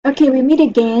Okay, we meet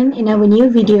again in our new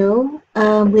video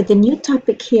with a new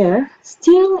topic here,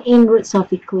 still in roots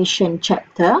of equation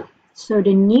chapter. So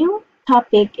the new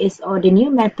topic is, or the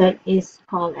new method is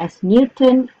called as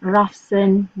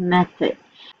Newton-Raphson method.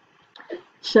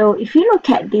 So if you look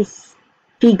at this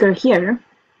figure here,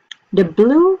 the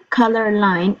blue color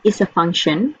line is a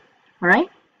function, all right?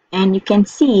 And you can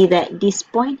see that this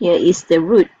point here is the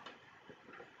root.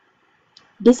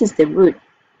 This is the root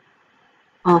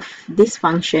of this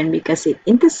function because it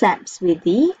intercepts with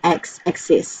the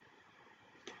x-axis.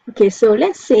 Okay, so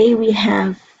let's say we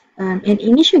have an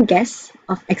initial guess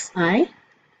of xi,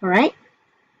 all right?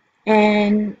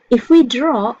 And if we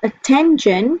draw a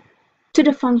tangent to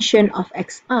the function of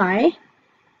xi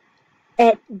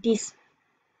at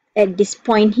this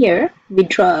point here, we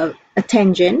draw a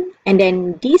tangent, and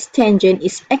then this tangent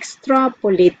is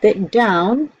extrapolated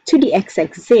down to the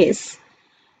x-axis.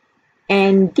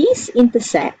 And this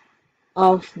intercept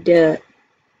of the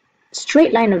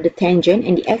straight line of the tangent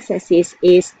and the x-axis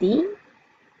is the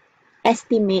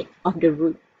estimate of the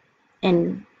root.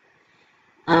 And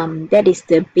that is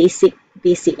the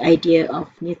basic idea of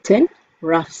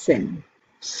Newton-Raphson.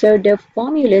 So the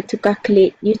formula to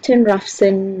calculate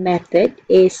Newton-Raphson method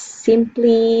is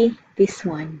simply this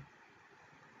one.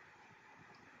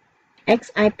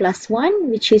 Xi plus 1,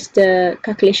 which is the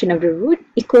calculation of the root,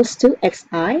 equals to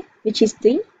xi, which is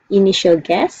the initial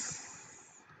guess,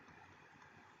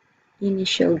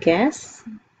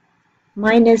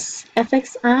 minus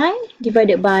fxi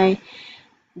divided by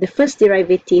the first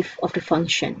derivative of the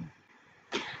function.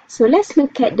 So let's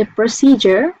look at the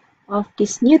procedure of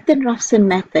this Newton-Raphson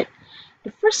method.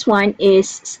 The first one is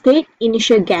state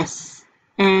initial guess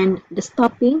and the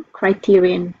stopping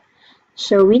criterion.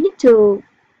 So we need to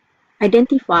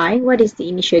identify what is the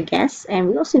initial guess, and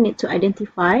we also need to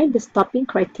identify the stopping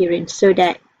criterion, so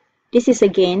that this is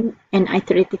again an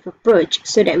iterative approach,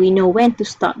 so that we know when to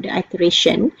stop the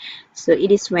iteration. So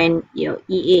it is when your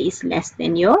EA is less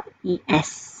than your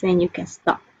ES, and you can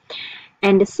stop.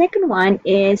 And the second one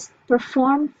is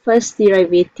perform first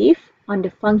derivative on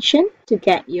the function to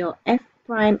get your f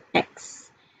prime x.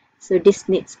 So this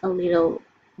needs a little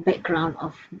background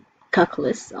of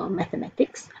calculus or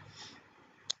mathematics.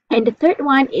 And the third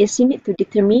one is you need to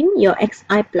determine your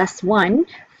xi plus 1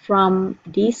 from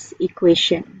this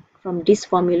equation, from this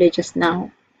formula just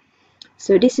now.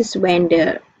 So this is when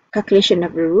the calculation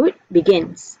of the root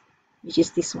begins, which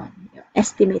is this one, your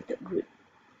estimated root.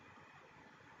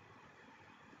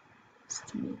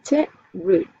 Estimated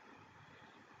root.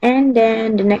 And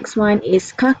then the next one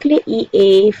is calculate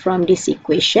EA from this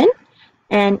equation.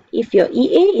 And if your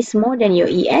EA is more than your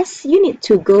ES, you need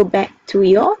to go back to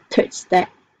your third step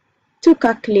to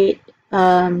calculate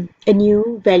a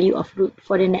new value of root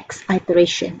for the next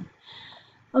iteration.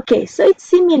 Okay, so it's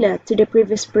similar to the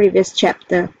previous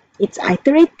chapter. It's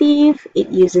iterative, it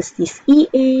uses this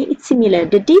EA, it's similar.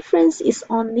 The difference is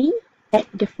only at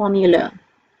the formula.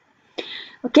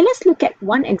 Okay, let's look at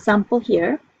one example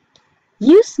here.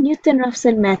 Use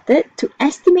Newton-Raphson method to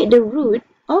estimate the root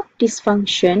of this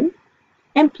function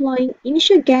employing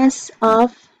initial guess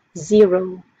of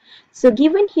 0. So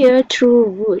given here true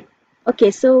root.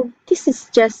 Okay, so this is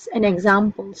just an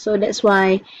example. So that's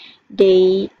why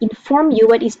they inform you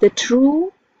what is the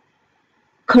true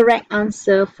correct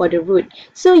answer for the root.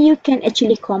 So you can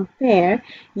actually compare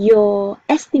your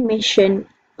estimation,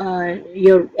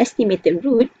 your estimated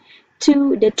root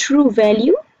to the true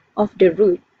value of the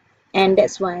root. And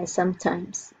that's why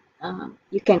sometimes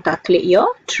you can calculate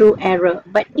your true error.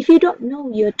 But if you don't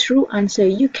know your true answer,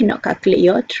 you cannot calculate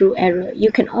your true error.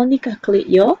 You can only calculate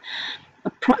your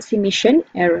approximation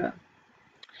error.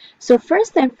 So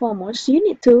first and foremost, you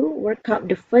need to work out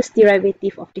the first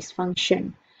derivative of this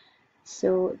function.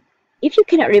 So if you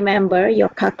cannot remember your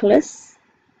calculus,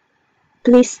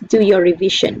 please do your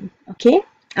revision. Okay,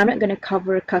 I'm not going to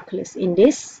cover calculus in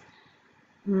this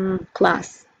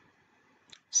class.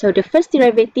 So the first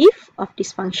derivative of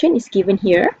this function is given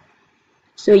here.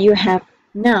 So you have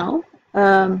now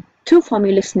two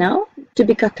formulas now to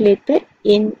be calculated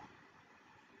in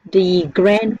the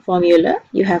grand formula.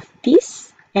 You have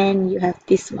this and you have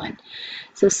this one.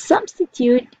 So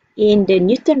substitute in the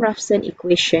Newton-Raphson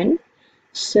equation.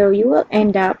 So you will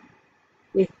end up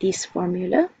with this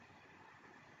formula.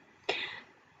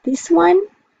 This one,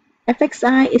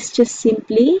 fxi, is just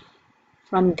simply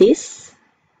from this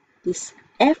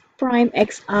f prime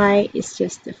xi is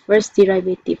just the first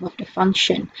derivative of the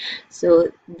function.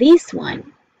 So this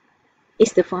one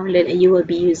is the formula that you will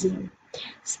be using,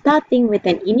 starting with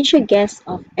an initial guess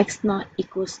of x0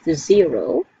 equals to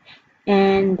 0,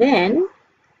 and then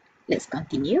let's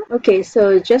continue. Okay,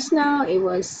 so just now it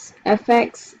was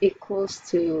fx equals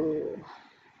to,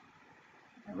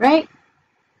 right?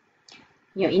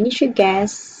 Your initial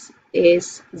guess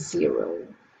is 0.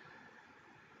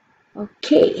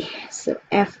 Okay, so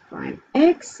f prime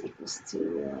x equals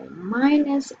to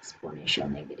minus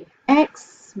exponential negative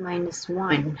x minus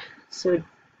 1. So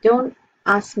don't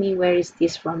ask me where is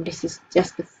this from. This is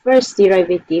just the first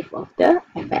derivative of the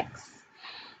fx.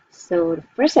 So the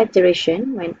first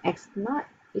iteration, when x naught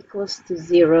equals to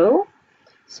 0,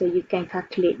 so you can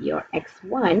calculate your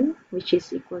x1, which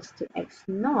is equals to x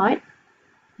naught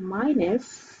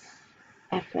minus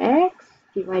fx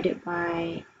divided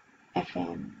by f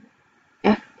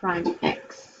prime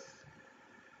x.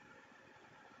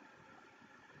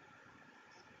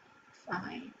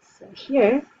 So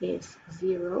here is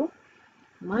 0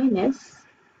 minus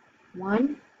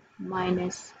 1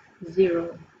 minus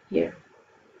 0 here.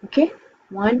 Okay,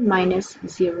 1 minus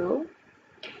 0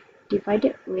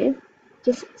 divided with,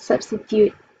 just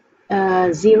substitute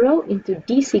 0 into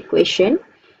this equation,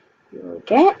 you will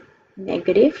get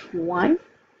negative 1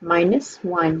 minus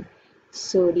 1.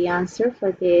 So the answer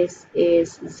for this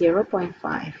is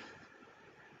 0.5.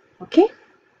 Okay,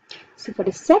 so for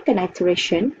the second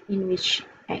iteration, in which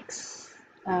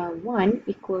x1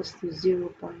 equals to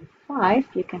 0.5,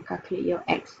 you can calculate your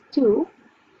x2.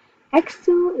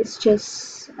 x2 is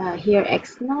just here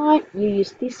x0, you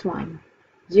use this one,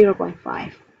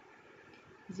 0.5.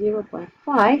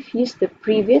 0.5, use the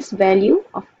previous value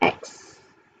of x.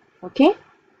 Okay,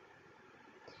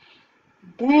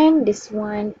 then this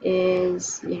one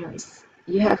is,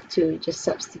 you have to just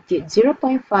substitute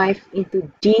 0.5 into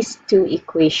these two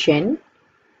equations.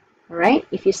 Alright,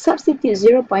 if you substitute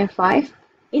 0.5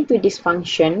 into this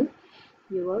function,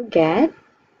 you will get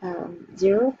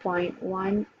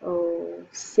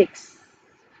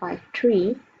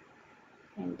 0.10653,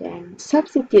 and then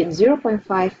substitute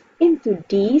 0.5 into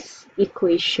this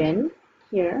equation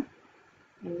here,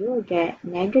 and you will get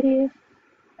negative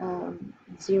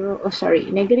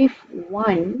negative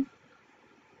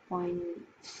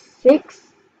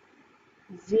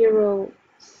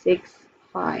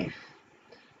 1.6065.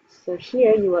 So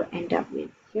here you will end up with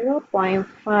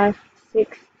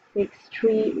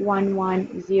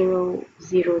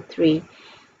 0.566311003.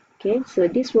 Okay, so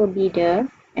this will be the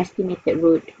estimated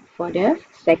root for the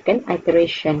second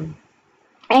iteration.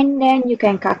 And then you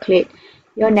can calculate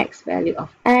your next value of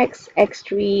x,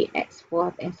 x3,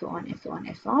 x4, and so on, and so on,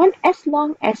 and so on, as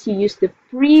long as you use the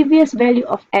previous value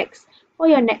of x for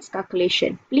your next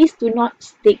calculation. Please do not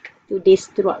stick to this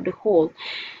throughout the whole.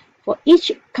 For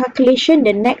each calculation,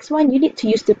 the next one, you need to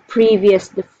use the previous,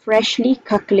 the freshly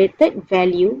calculated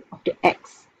value of the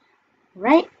x.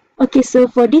 Right? Okay, so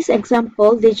for this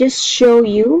example, they just show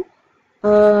you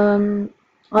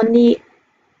only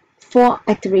 4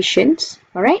 iterations.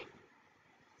 Alright?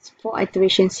 4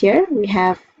 iterations here. We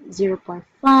have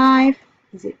 0.5.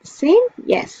 Is it the same?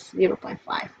 Yes,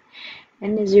 0.5.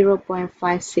 And the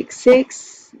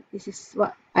 0.566. This is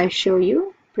what I showed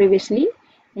you previously.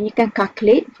 And you can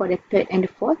calculate for the third and the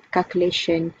fourth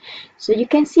calculation. So you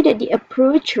can see that the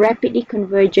approach rapidly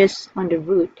converges on the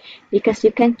root, because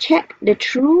you can check the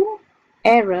true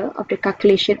error of the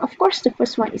calculation. Of course, the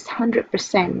first one is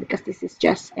 100% because this is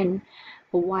just a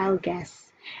wild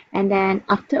guess. And then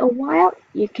after a while,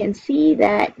 you can see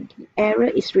that the error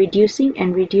is reducing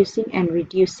and reducing and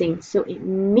reducing. So it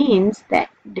means that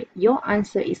your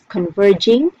answer is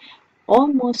converging,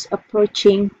 almost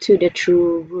approaching to the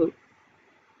true root.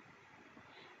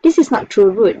 This is not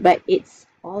true root, but it's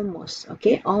almost,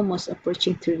 okay? Almost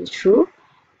approaching to the true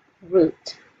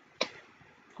root.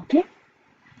 Okay?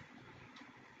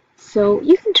 So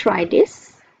you can try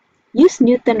this. Use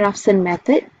Newton-Raphson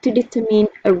method to determine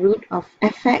a root of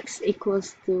fx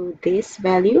equals to this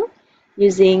value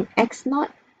using x0,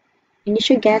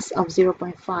 initial guess of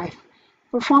 0.5.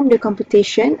 Perform the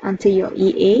computation until your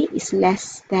EA is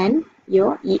less than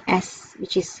your ES,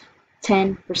 which is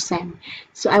 10%.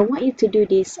 So I want you to do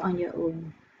this on your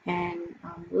own, and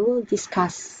we will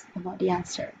discuss about the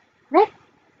answer. Right?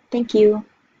 Thank you.